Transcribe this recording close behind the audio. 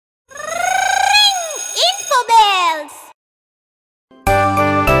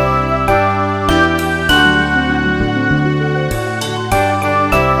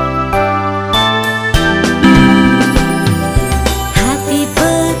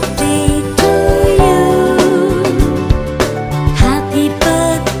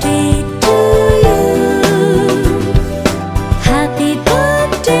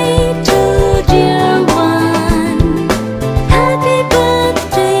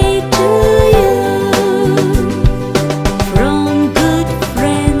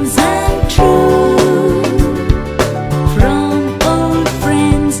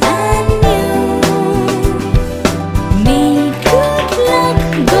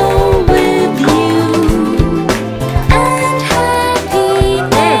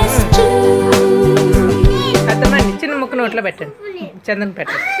చందన్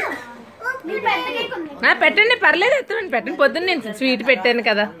పెట్టండి. పెట్టండి, పర్లేదు, ఎత్తమండి, పెట్టండి. పొద్దున్న నేను స్వీట్ పెట్టాను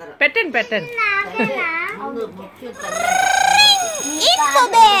కదా, పెట్టండి పెట్టండి.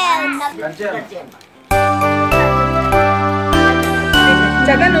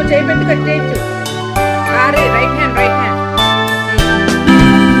 చక్కగా నువ్వు చేయి పెట్టి కట్ చేయొచ్చు. Right hand right hand.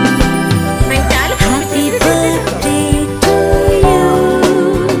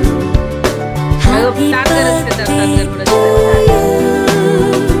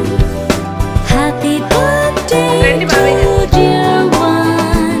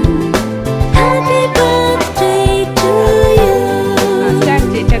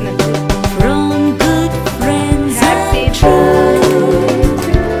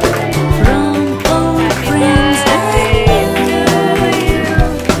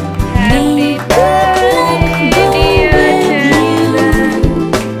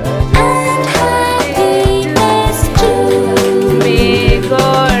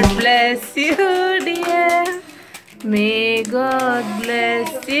 May God bless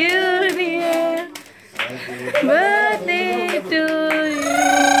you, dear. Birthday to you.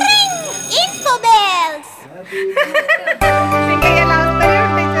 Info bells. ఇంకా ఎలా వస్తాయి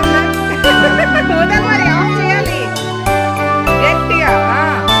ఉంటాయి చందన్. హోదా మరి ఆఫ్ చేయాలి గట్టిగా.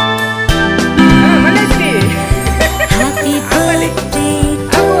 మనకి happy birthday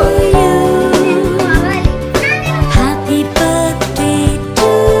to you. Happy birthday to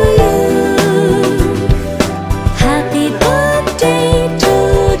you. Happy birthday to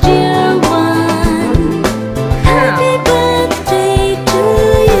dear one. Happy birthday to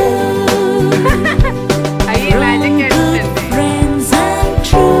you. అయ్యి మ్యాజిక్ చేస్తుంది. Friends and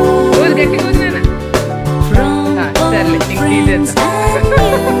true. ఊరు గట్టి కూర్చున్నా. సర్లే ఇంకేదేద్దాం.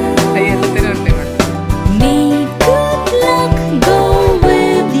 అయ్యి ఎత్తుతూనే ఉంటాయి మనం. May good luck go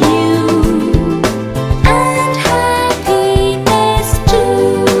with you and happiness too.